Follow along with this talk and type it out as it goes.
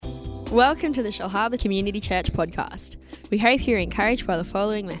Welcome to the Shellharbour Community Church podcast. We hope you're encouraged by the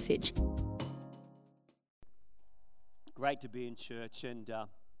following message. Great to be in church and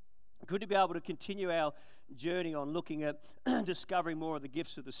good to be able to continue our journey on looking at discovering more of the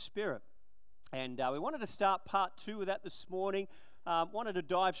gifts of the Spirit. And we wanted to start part 2 of that this morning. Wanted to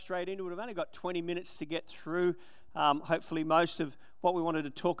dive straight into it. We've only got 20 minutes to get through hopefully most of what we wanted to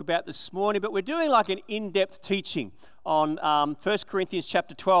talk about this morning, but we're doing like an in-depth teaching on 1 Corinthians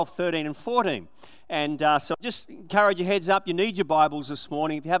chapter 12, 13 and 14. And so just encourage you, heads up, you need your Bibles this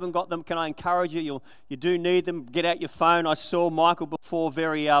morning. If you haven't got them, can I encourage you? You do need them. Get out your phone. I saw Michael before,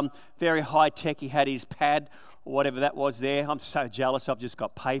 very high-tech. He had his pad or whatever that was there. I'm so jealous. I've just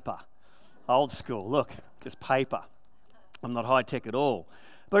got paper. Old school. Look, just paper. I'm not high-tech at all.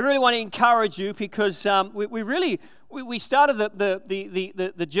 But I really want to encourage you because we started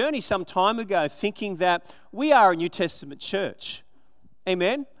the journey some time ago thinking that we are a New Testament church.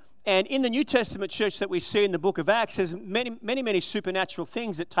 Amen? And in the New Testament church that we see in the book of Acts, there's many supernatural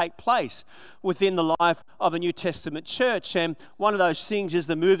things that take place within the life of a New Testament church. And one of those things is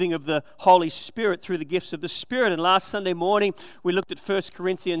the moving of the Holy Spirit through the gifts of the Spirit. And last Sunday morning, we looked at 1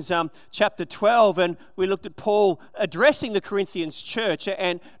 Corinthians chapter 12, and we looked at Paul addressing the Corinthians church,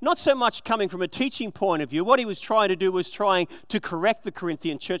 and not so much coming from a teaching point of view. What he was trying to do was trying to correct the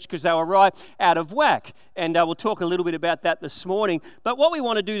Corinthian church because they were right out of whack. And we'll talk a little bit about that this morning. But what we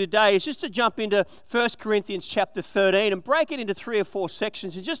want to do today is just to jump into 1 Corinthians chapter 13 and break it into 3 or 4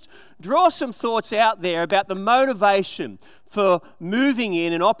 sections and just draw some thoughts out there about the motivation for moving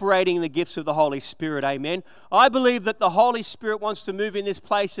in and operating in the gifts of the Holy Spirit. Amen. I believe that the Holy Spirit wants to move in this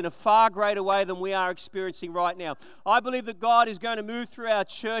place in a far greater way than we are experiencing right now. I believe that God is going to move through our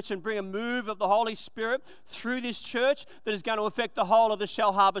church and bring a move of the Holy Spirit through this church that is going to affect the whole of the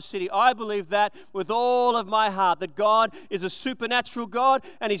Shellharbour city. I believe that with all of my heart, that God is a supernatural God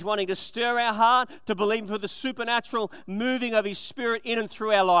and He's wanting to stir our heart to believe for the supernatural moving of His Spirit in and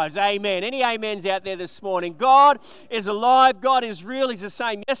through our lives. Amen. Any amens out there this morning? God is alive. God is real. He's the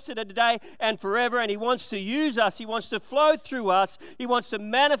same yesterday, today, and forever, and He wants to use us. He wants to flow through us. He wants to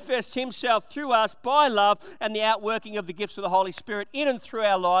manifest Himself through us by love and the outworking of the gifts of the Holy Spirit in and through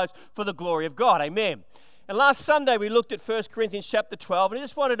our lives for the glory of God. Amen. And last Sunday, we looked at 1 Corinthians chapter 12, and I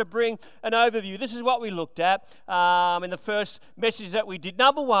just wanted to bring an overview. This is what we looked at in the first message that we did.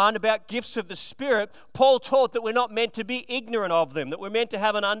 Number 1, about gifts of the Spirit. Paul taught that we're not meant to be ignorant of them, that we're meant to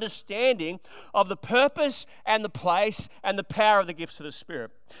have an understanding of the purpose and the place and the power of the gifts of the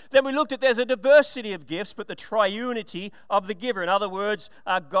Spirit. Then we looked at there's a diversity of gifts, but the triunity of the giver. In other words,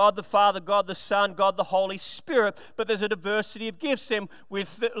 God the Father, God the Son, God the Holy Spirit, but there's a diversity of gifts. And we've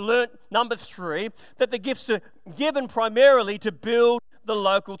learnt, number 3, that the gifts are given primarily to build the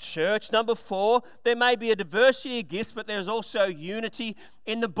local church. Number 4, there may be a diversity of gifts, but there's also unity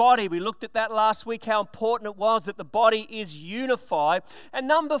in the body. We looked at that last week, how important it was that the body is unified. And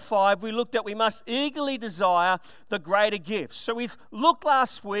number 5, we looked at we must eagerly desire the greater gifts. So we've looked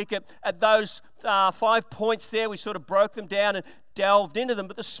last week at those 5 points there. We sort of broke them down and delved into them.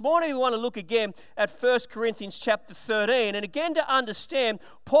 But this morning we want to look again at 1 Corinthians chapter 13. And again, to understand,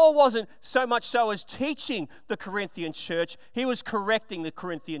 Paul wasn't so much so as teaching the Corinthian church, he was correcting the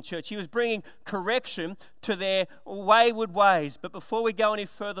Corinthian church. He was bringing correction to their wayward ways. But before we go any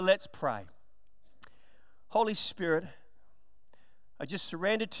further, let's pray. Holy Spirit, I just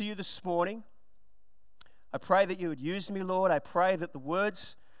surrender to you this morning. I pray that you would use me, Lord. I pray that the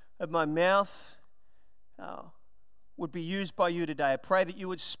words of my mouth would be used by you today. I pray that you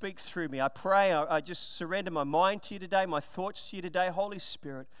would speak through me. I pray, I just surrender my mind to you today, my thoughts to you today. Holy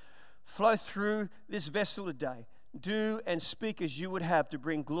Spirit, flow through this vessel today. Do and speak as you would have to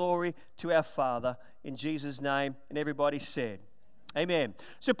bring glory to our Father. In Jesus' name, and everybody said, amen.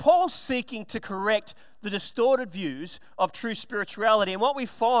 So Paul's seeking to correct the distorted views of true spirituality. And what we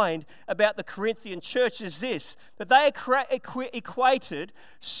find about the Corinthian church is this, that they equated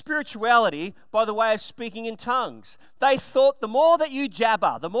spirituality by the way of speaking in tongues. They thought the more that you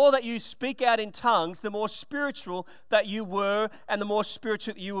jabber, the more that you speak out in tongues, the more spiritual that you were and the more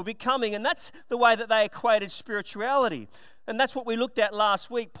spiritual that you were becoming. And that's the way that they equated spirituality. And that's what we looked at last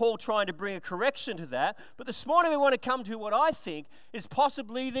week, Paul trying to bring a correction to that. But this morning we want to come to what I think is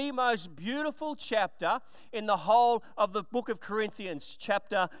possibly the most beautiful chapter in the whole of the book of Corinthians,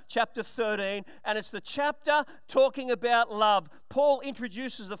 chapter 13. And it's the chapter talking about love. Paul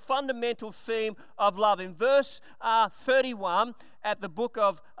introduces the fundamental theme of love. In verse 31 at the book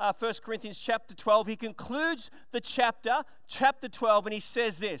of 1 Corinthians chapter 12, he concludes the chapter 12, and he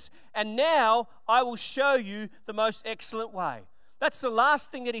says this, "And now I will show you the most excellent way." That's the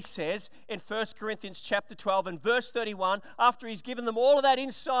last thing that he says in 1 Corinthians chapter 12 and verse 31. After he's given them all of that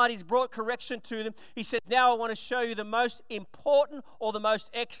insight, he's brought correction to them. He says, now I want to show you the most important or the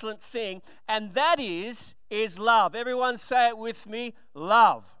most excellent thing, and that is love. Everyone say it with me,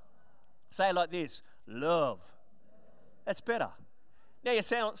 love. Say it like this, love. That's better. Now you're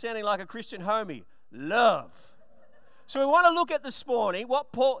sounding like a Christian homie, love. So we want to look at this morning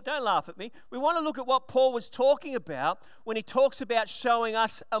what Paul, don't laugh at me, we want to look at what Paul was talking about when he talks about showing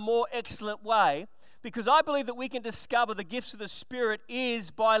us a more excellent way, because I believe that we can discover the gifts of the Spirit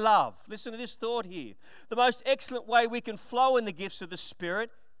is by love. Listen to this thought here. The most excellent way we can flow in the gifts of the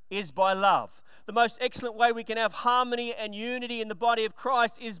Spirit is by love. The most excellent way we can have harmony and unity in the body of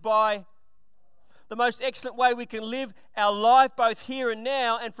Christ is by the most excellent way we can live our life both here and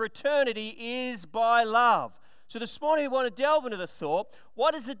now and for eternity is by love. So this morning we want to delve into the thought,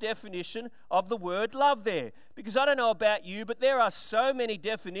 what is the definition of the word love there? Because I don't know about you, but there are so many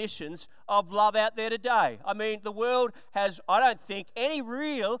definitions of love out there today. I mean, the world has, I don't think, any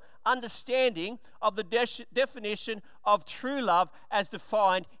real understanding of the definition of true love as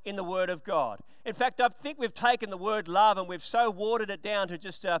defined in the Word of God. In fact, I think we've taken the word love and we've so watered it down to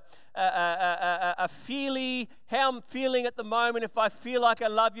just a feely, how I'm feeling at the moment. If I feel like I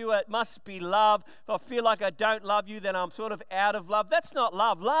love you, it must be love. If I feel like I don't love you, then I'm sort of out of love. That's not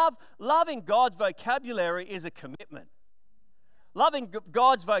love. Love in God's vocabulary is a commitment. Love in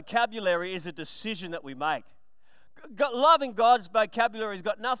God's vocabulary is a decision that we make. Love in God's vocabulary has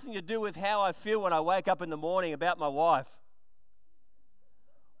got nothing to do with how I feel when I wake up in the morning about my wife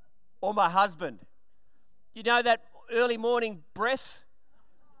or my husband. You know, that early morning breath,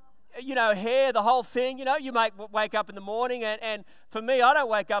 you know, hair, the whole thing, you know, you wake up in the morning and for me, I don't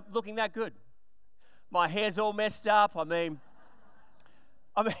wake up looking that good. My hair's all messed up. I mean,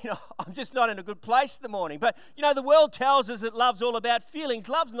 I'm just not in a good place in the morning. But, you know, the world tells us that love's all about feelings.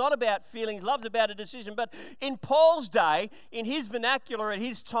 Love's not about feelings. Love's about a decision. But in Paul's day, in his vernacular at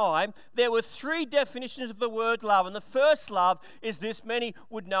his time, there were three definitions of the word love. And the first love is this. Many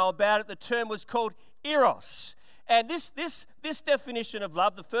would know about it. The term was called eros. And this definition of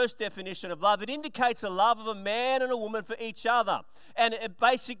love, the first definition of love, it indicates a love of a man and a woman for each other. And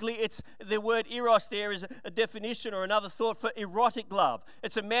basically, it's the word eros there is a definition or another thought for erotic love.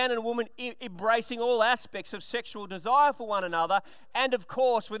 It's a man and a woman embracing all aspects of sexual desire for one another, and of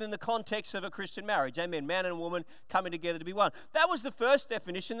course, within the context of a Christian marriage. Amen. Man and woman coming together to be one. That was the first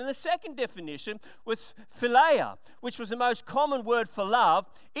definition. And the second definition was philia, which was the most common word for love.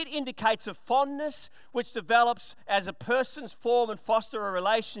 It indicates a fondness which develops as a person's form and foster a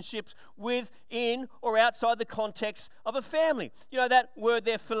relationships within or outside the context of a family. You know that word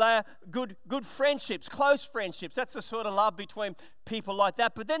there, philia, good friendships, close friendships. That's the sort of love between people like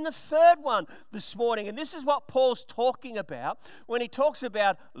that. But then the third one this morning, and this is what Paul's talking about when he talks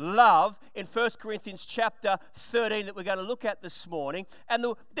about love in 1 Corinthians chapter 13 that we're going to look at this morning. And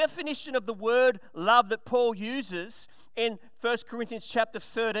the definition of the word love that Paul uses in 1 Corinthians chapter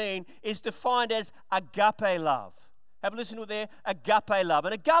 13 is defined as agape love. Have a listen to it there, agape love.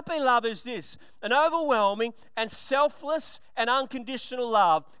 And agape love is this, an overwhelming and selfless and unconditional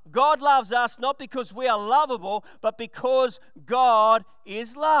love. God loves us not because we are lovable, but because God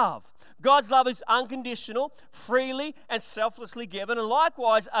is love. God's love is unconditional, freely and selflessly given. And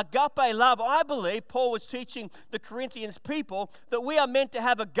likewise, agape love, I believe Paul was teaching the Corinthians people that we are meant to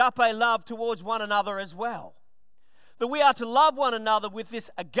have agape love towards one another as well. That we are to love one another with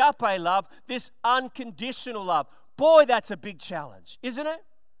this agape love, this unconditional love. Boy, that's a big challenge, isn't it?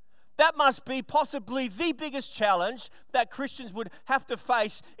 That must be possibly the biggest challenge that Christians would have to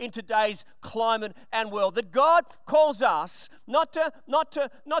face in today's climate and world. That God calls us not to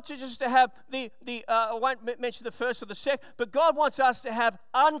just to have I won't mention the first or the second, but God wants us to have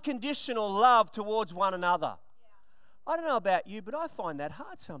unconditional love towards one another. I don't know about you, but I find that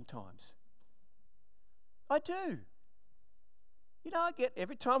hard sometimes. I do. You know,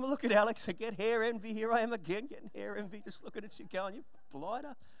 every time I look at Alex, I get hair envy. Here I am again, getting hair envy, just looking at you going, you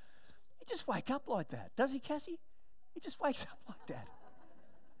blighter. He just wake up like that, does he, Cassie? He just wakes up like that.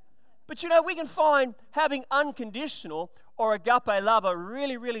 But you know, we can find having unconditional or agape love a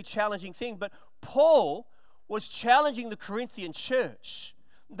really, really challenging thing. But Paul was challenging the Corinthian church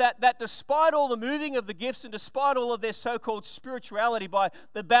that despite all the moving of the gifts and despite all of their so-called spirituality by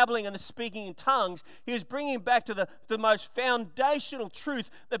the babbling and the speaking in tongues, he was bringing back to the most foundational truth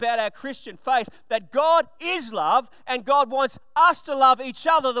about our Christian faith, that God is love and God wants us to love each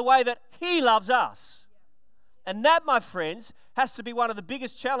other the way that he loves us. And that, my friends, has to be one of the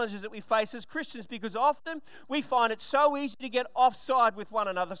biggest challenges that we face as Christians, because often we find it so easy to get offside with one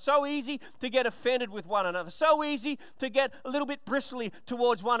another, so easy to get offended with one another, so easy to get a little bit bristly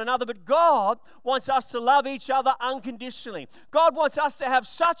towards one another. But God wants us to love each other unconditionally. God wants us to have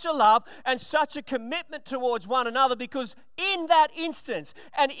such a love and such a commitment towards one another, because in that instance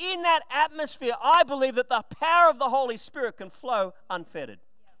and in that atmosphere, I believe that the power of the Holy Spirit can flow unfettered.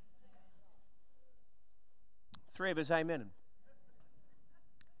 3 of us, amen.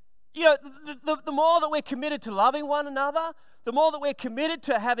 You know, the more that we're committed to loving one another, the more that we're committed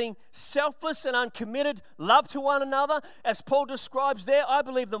to having selfless and uncommitted love to one another, as Paul describes there, I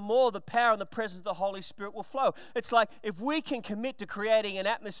believe the more the power and the presence of the Holy Spirit will flow. It's like if we can commit to creating an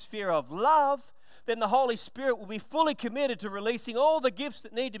atmosphere of love, then the Holy Spirit will be fully committed to releasing all the gifts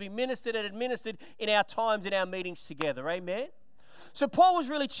that need to be ministered and administered in our times, in our meetings together. Amen? So Paul was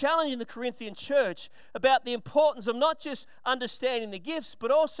really challenging the Corinthian church about the importance of not just understanding the gifts,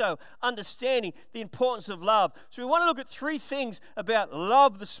 but also understanding the importance of love. So we want to look at 3 things about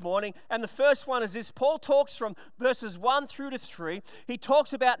love this morning. And the first one is this. Paul talks from verses 1 through to 3. He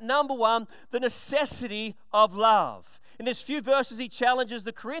talks about, number 1, the necessity of love. In these few verses, he challenges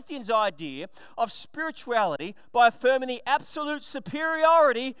the Corinthians' idea of spirituality by affirming the absolute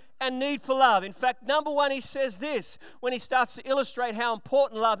superiority and need for love. In fact, number 1, he says this when he starts to illustrate how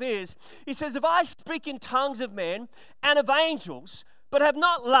important love is. He says, if I speak in tongues of men and of angels, but have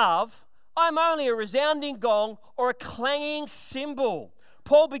not love, I'm only a resounding gong or a clanging cymbal.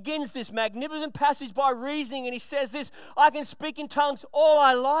 Paul begins this magnificent passage by reasoning, and he says this: I can speak in tongues all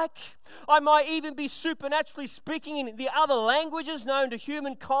I like. I might even be supernaturally speaking in the other languages known to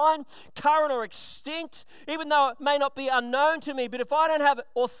humankind, current or extinct, even though it may not be unknown to me. But if I don't have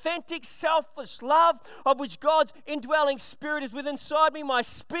authentic, selfless love, of which God's indwelling spirit is within inside me, my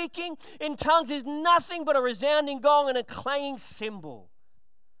speaking in tongues is nothing but a resounding gong and a clanging cymbal.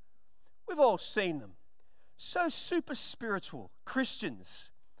 We've all seen them. So super spiritual Christians.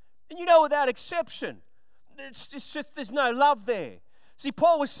 And you know, without exception, it's just there's no love there. See,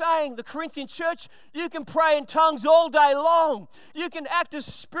 Paul was saying, the Corinthian church, you can pray in tongues all day long. You can act as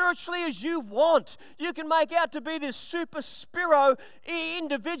spiritually as you want. You can make out to be this super spiro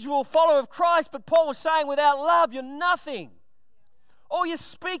individual follower of Christ. But Paul was saying, without love, you're nothing. All your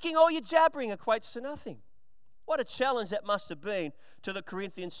speaking, all your jabbering equates to nothing. What a challenge that must have been to the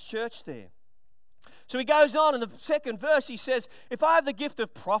Corinthians church there. So he goes on in the second verse, he says, if I have the gift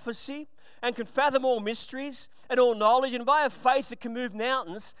of prophecy and can fathom all mysteries and all knowledge, and if I have faith that can move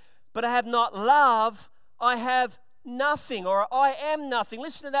mountains, but I have not love, I have nothing, or I am nothing.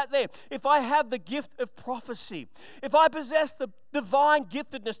 Listen to that there. If I have the gift of prophecy, if I possess the divine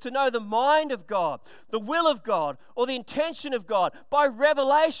giftedness to know the mind of God, the will of God, or the intention of God by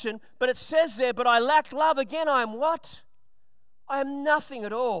revelation, but it says there, but I lack love, again I am what? I am nothing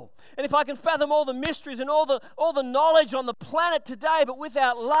at all. And if I can fathom all the mysteries and all the knowledge on the planet today, but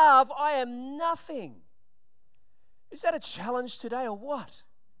without love, I am nothing. Is that a challenge today or what?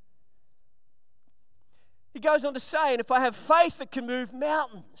 He goes on to say, and if I have faith that can move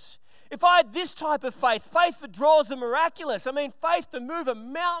mountains, if I had this type of faith, faith that draws the miraculous, faith to move a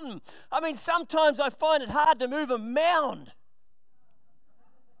mountain. Sometimes I find it hard to move a mound.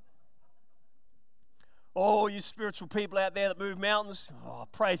 Oh, you spiritual people out there that move mountains,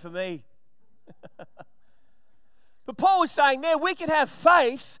 pray for me. But Paul was saying there, we can have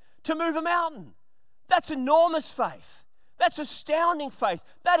faith to move a mountain. That's enormous faith. That's astounding faith.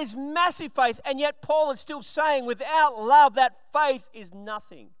 That is massive faith. And yet Paul is still saying, without love, that faith is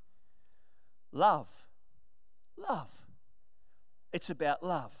nothing. Love. Love. It's about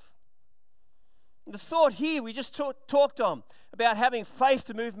love. The thought here we just talked on about having faith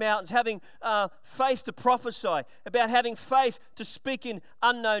to move mountains, having faith to prophesy, about having faith to speak in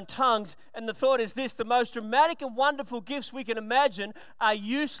unknown tongues. And the thought is this: the most dramatic and wonderful gifts we can imagine are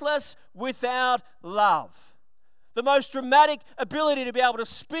useless without love. The most dramatic ability to be able to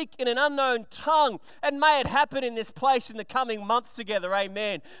speak in an unknown tongue. And may it happen in this place in the coming months together,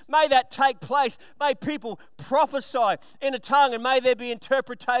 amen. May that take place. May people prophesy in a tongue, and may there be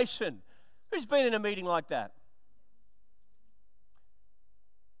interpretation. Who's been in a meeting like that?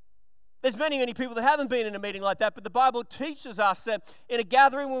 There's many, many people that haven't been in a meeting like that, but the Bible teaches us that in a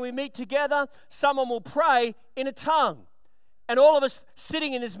gathering when we meet together, someone will pray in a tongue. And all of us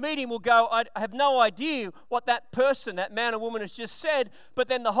sitting in this meeting will go, I have no idea what that person, that man or woman has just said, but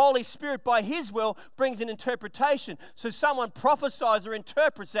then the Holy Spirit, by His will, brings an interpretation. So someone prophesies or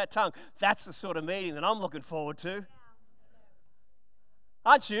interprets that tongue. That's the sort of meeting that I'm looking forward to.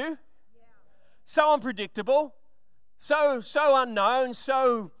 Aren't you? So unpredictable, so unknown,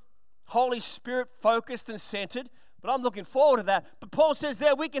 so Holy Spirit focused and centered. But I'm looking forward to that. But Paul says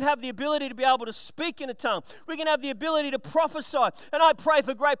there we can have the ability to be able to speak in a tongue. We can have the ability to prophesy. And I pray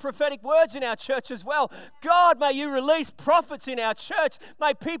for great prophetic words in our church as well. God, may you release prophets in our church.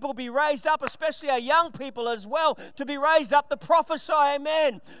 May people be raised up, especially our young people as well, to be raised up to prophesy.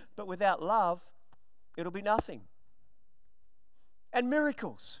 Amen. But without love, it'll be nothing. And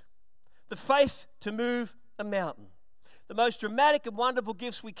miracles. The faith to move a mountain. The most dramatic and wonderful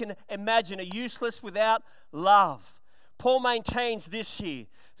gifts we can imagine are useless without love. Paul maintains this here,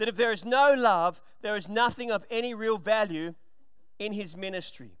 that if there is no love, there is nothing of any real value in his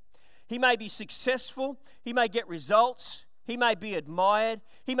ministry. He may be successful, he may get results, he may be admired,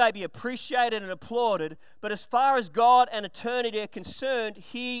 he may be appreciated and applauded, but as far as God and eternity are concerned,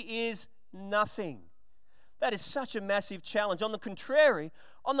 he is nothing. That is such a massive challenge. On the contrary,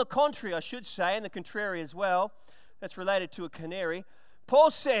 I should say, and the contrary as well, that's related to a canary.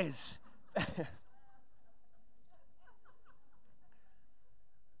 Paul says,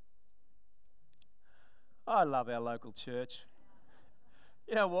 I love our local church.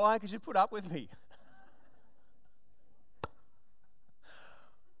 You know why? Because you put up with me.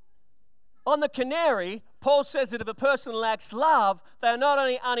 On the canary, Paul says that if a person lacks love, they are not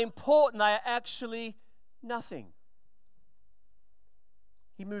only unimportant, they are actually nothing.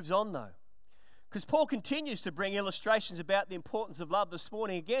 He moves on though. Because Paul continues to bring illustrations about the importance of love this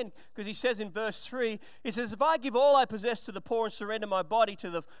morning again, because he says in verse 3, he says, if I give all I possess to the poor and surrender my body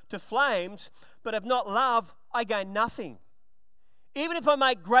to flames, but have not love, I gain nothing. Even if I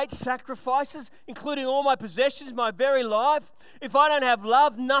make great sacrifices, including all my possessions, my very life, if I don't have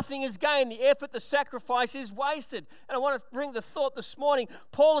love, nothing is gained. The effort, the sacrifice is wasted. And I want to bring the thought this morning,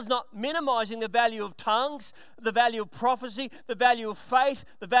 Paul is not minimizing the value of tongues, the value of prophecy, the value of faith,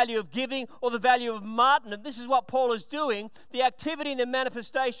 the value of giving, or the value of martyrdom. And this is what Paul is doing. The activity and the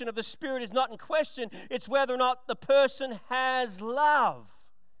manifestation of the Spirit is not in question. It's whether or not the person has love.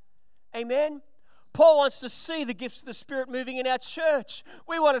 Amen? Paul wants to see the gifts of the Spirit moving in our church.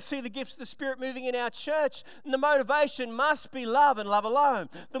 We want to see the gifts of the Spirit moving in our church. And the motivation must be love and love alone.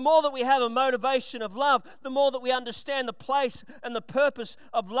 The more that we have a motivation of love, the more that we understand the place and the purpose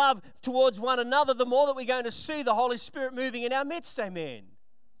of love towards one another, the more that we're going to see the Holy Spirit moving in our midst. Amen.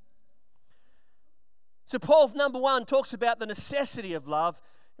 So Paul, number 1, talks about the necessity of love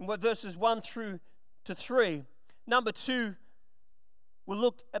in verses 1 through to 3. Number 2, we'll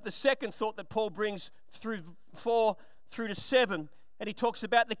look at the second thought that Paul brings through 4 through to 7, and he talks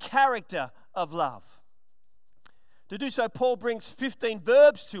about the character of love. To do so, Paul brings 15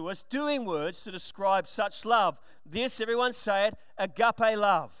 verbs to us, doing words, to describe such love. This, everyone say it, agape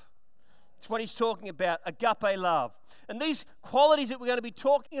love. That's what he's talking about, agape love. And these qualities that we're going to be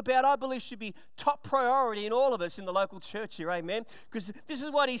talking about, I believe, should be top priority in all of us in the local church here, amen? Because this is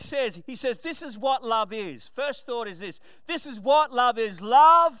what he says. He says, this is what love is. First thought is this. This is what love is.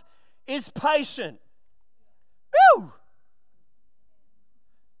 Love is patient. Woo!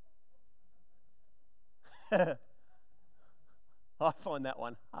 I find that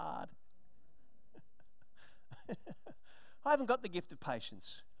one hard. I haven't got the gift of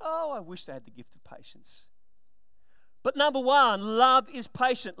patience. Oh, I wish I had the gift of patience. But number 1, love is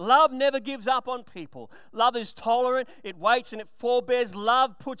patient. Love never gives up on people. Love is tolerant, it waits and it forbears.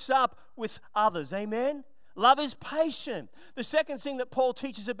 Love puts up with others. Amen? Love is patient. The second thing that Paul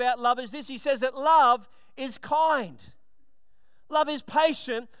teaches about love is this. He says that love is kind. Love is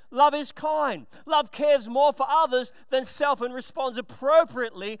patient. Love is kind. Love cares more for others than self and responds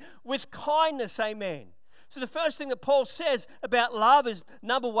appropriately with kindness. Amen. So the first thing that Paul says about love is,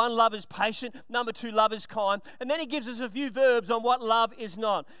 number 1, love is patient. Number 2, love is kind. And then he gives us a few verbs on what love is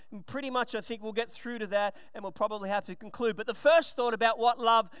not. And pretty much I think we'll get through to that and we'll probably have to conclude. But the first thought about what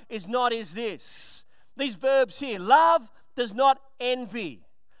love is not is this. These verbs here. Love does not envy.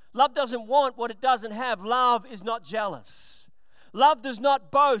 Love doesn't want what it doesn't have. Love is not jealous. Love does not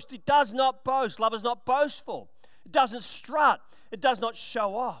boast. It does not boast. Love is not boastful. It doesn't strut. It does not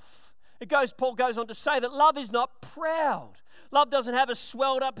show off. Paul goes on to say that love is not proud. Love doesn't have a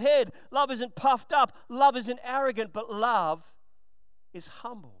swelled up head. Love isn't puffed up. Love isn't arrogant, but love is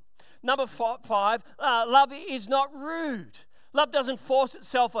humble. Number 5, love is not rude. Love doesn't force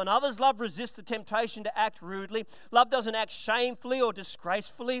itself on others. Love resists the temptation to act rudely. Love doesn't act shamefully or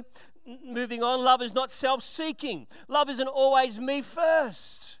disgracefully. Moving on, love is not self-seeking. Love isn't always me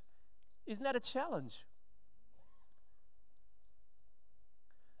first. Isn't that a challenge?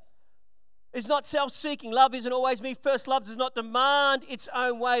 It's not self-seeking. Love isn't always me first. Love does not demand its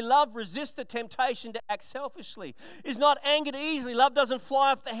own way. Love resists the temptation to act selfishly. Is not angered easily. Love doesn't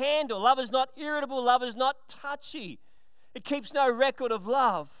fly off the handle. Love is not irritable. Love is not touchy. It keeps no record of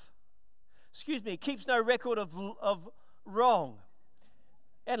love. keeps no record of wrong.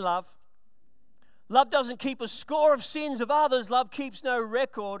 And love. Love doesn't keep a score of sins of others. Love keeps no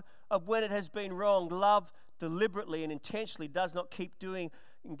record of when it has been wronged. Love deliberately and intentionally does not keep doing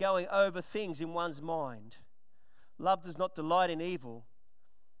and going over things in one's mind. Love does not delight in evil,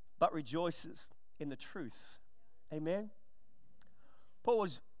 but rejoices in the truth. Amen? Paul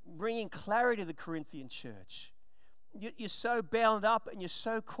was bringing clarity to the Corinthian church. You're so bound up and you're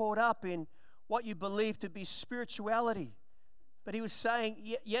so caught up in what you believe to be spirituality. But he was saying,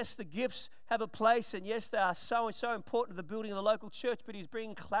 yes, the gifts have a place, and yes, they are so and so important to the building of the local church, but he's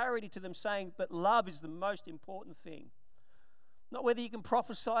bringing clarity to them, saying, but love is the most important thing. Not whether you can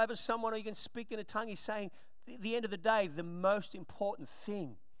prophesy over someone or you can speak in a tongue. He's saying, at the end of the day, the most important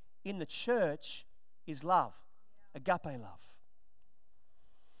thing in the church is love, agape love.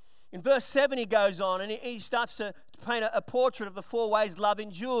 In verse 7 he goes on and he starts to paint a portrait of the 4 ways love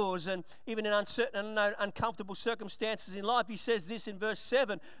endures, and even in uncertain and uncomfortable circumstances in life. He says this in verse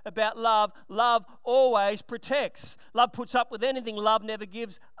 7 about love. Love always protects. Love puts up with anything. Love never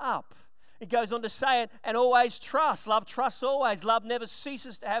gives up. It goes on to say it, and always trusts. Love trusts always. Love never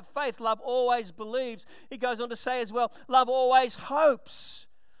ceases to have faith. Love always believes. He goes on to say as well, love always hopes.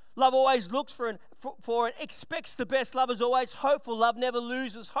 Love always looks for and expects the best. Love is always hopeful. Love never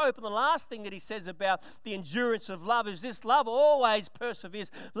loses hope. And the last thing that he says about the endurance of love is this: love always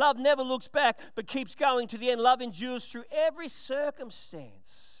perseveres. Love never looks back, but keeps going to the end. Love endures through every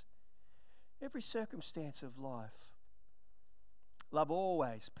circumstance of life. Love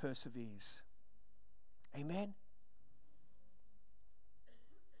always perseveres. Amen?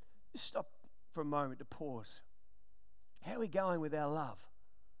 Just stop for a moment to pause. How are we going with our love?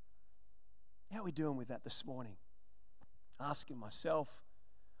 How are we doing with that this morning? Asking myself,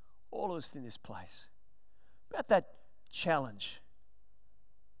 all of us in this place, about that challenge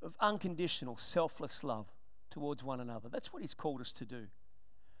of unconditional, selfless love towards one another. That's what he's called us to do.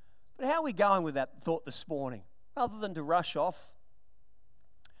 But how are we going with that thought this morning? Rather than to rush off,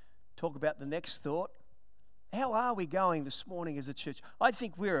 talk about the next thought, how are we going this morning as a church? I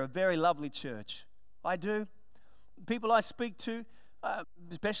think we're a very lovely church. I do. People I speak to,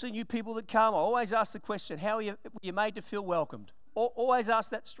 especially new people that come, I always ask the question, how are you made to feel welcomed? Always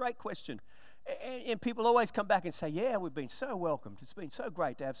ask that straight question. And people always come back and say, yeah, we've been so welcomed. It's been so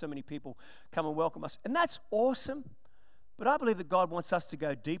great to have so many people come and welcome us. And that's awesome. But I believe that God wants us to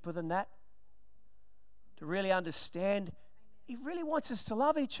go deeper than that, to really understand. He really wants us to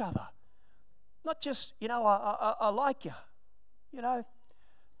love each other. Not just, I like you,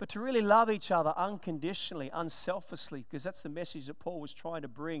 but to really love each other unconditionally, unselfishly, because that's the message that Paul was trying to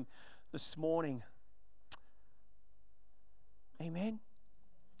bring this morning. Amen?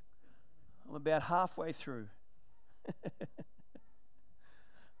 I'm about halfway through.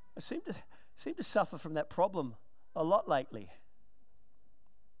 I seem to suffer from that problem a lot lately.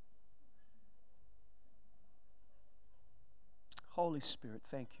 Holy Spirit,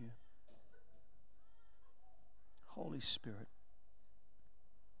 thank you. Holy Spirit.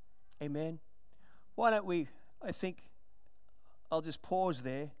 Amen. Why don't we, I think, I'll just pause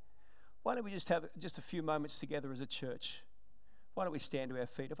there. Why don't we just have just a few moments together as a church? Why don't we stand to our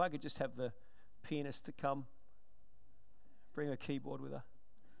feet? If I could just have the pianist to come, bring her keyboard with her.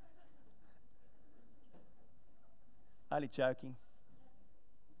 Only joking.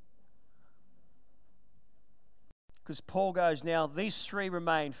 Because Paul goes, now these 3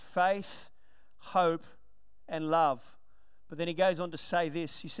 remain: faith, hope, and love. But then he goes on to say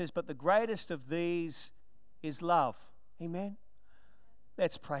this. He says, but the greatest of these is love. Amen?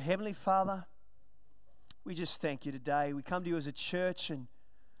 Let's pray. Heavenly Father, we just thank you today. We come to you as a church and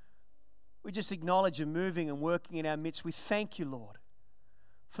we just acknowledge you moving and working in our midst. We thank you, Lord,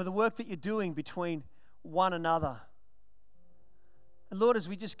 for the work that you're doing between one another. And Lord, as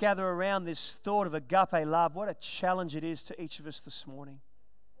we just gather around this thought of agape love, what a challenge it is to each of us this morning.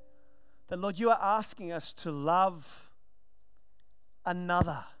 That, Lord, you are asking us to love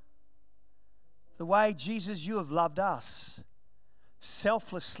another the way, Jesus, you have loved us,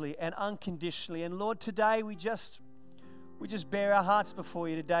 selflessly and unconditionally. And Lord, today we just bare our hearts before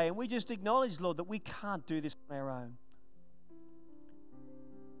you today, and we just acknowledge, Lord, that we can't do this on our own.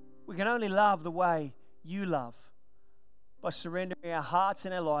 We can only love the way you love, by surrendering our hearts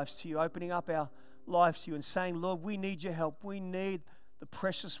and our lives to you, opening up our lives to you and saying, Lord, we need your help. We need the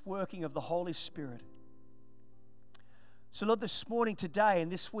precious working of the Holy Spirit. So, Lord, this morning, today, and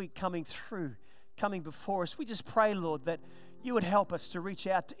this week coming before us, we just pray, Lord, that you would help us to reach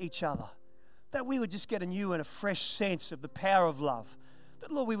out to each other, that we would just get a new and a fresh sense of the power of love, that,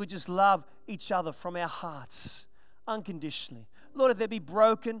 Lord, we would just love each other from our hearts unconditionally. Lord, if there be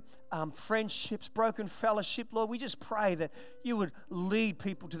broken friendships, broken fellowship, Lord, we just pray that you would lead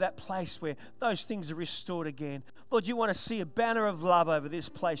people to that place where those things are restored again. Lord, you want to see a banner of love over this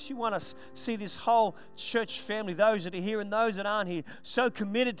place. You want to see this whole church family, those that are here and those that aren't here, so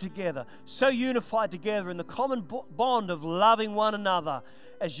committed together, so unified together in the common bond of loving one another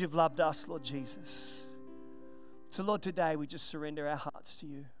as you've loved us, Lord Jesus. So, Lord, today we just surrender our hearts to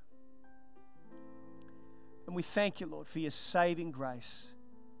you. And we thank you, Lord, for your saving grace.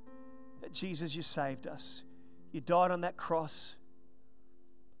 That Jesus, you saved us. You died on that cross.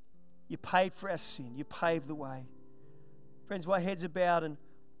 You paid for our sin. You paved the way. Friends, while heads are bowed and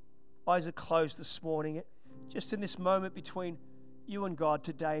eyes are closed this morning, just in this moment between you and God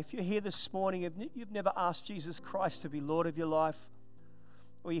today, if you're here this morning, if you've never asked Jesus Christ to be Lord of your life,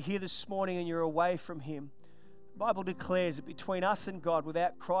 or you're here this morning and you're away from him, the Bible declares that between us and God,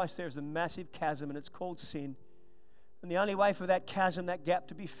 without Christ, there is a massive chasm, and it's called sin. And the only way for that chasm, that gap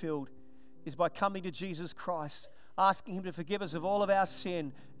to be filled, is by coming to Jesus Christ, asking him to forgive us of all of our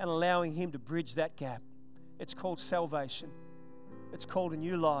sin and allowing him to bridge that gap. It's called salvation. It's called a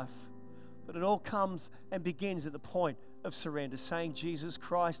new life. But it all comes and begins at the point of surrender, saying, Jesus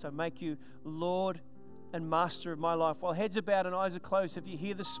Christ, I make you Lord and Master of my life. While heads are bowed and eyes are closed, if you're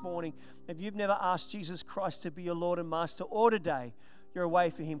here this morning, if you've never asked Jesus Christ to be your Lord and Master, or today you're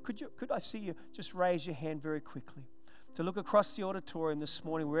away for him, could I see you just raise your hand very quickly? To look across the auditorium this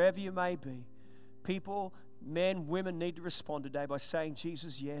morning, wherever you may be, people, men, women need to respond today by saying,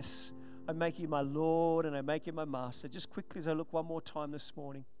 Jesus, yes, I make you my Lord and I make you my Master. Just quickly as I look one more time this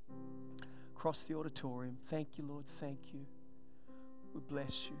morning across the auditorium. Thank you, Lord. Thank you. We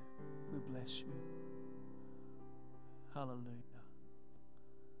bless you. We bless you. Hallelujah.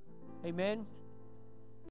 Amen.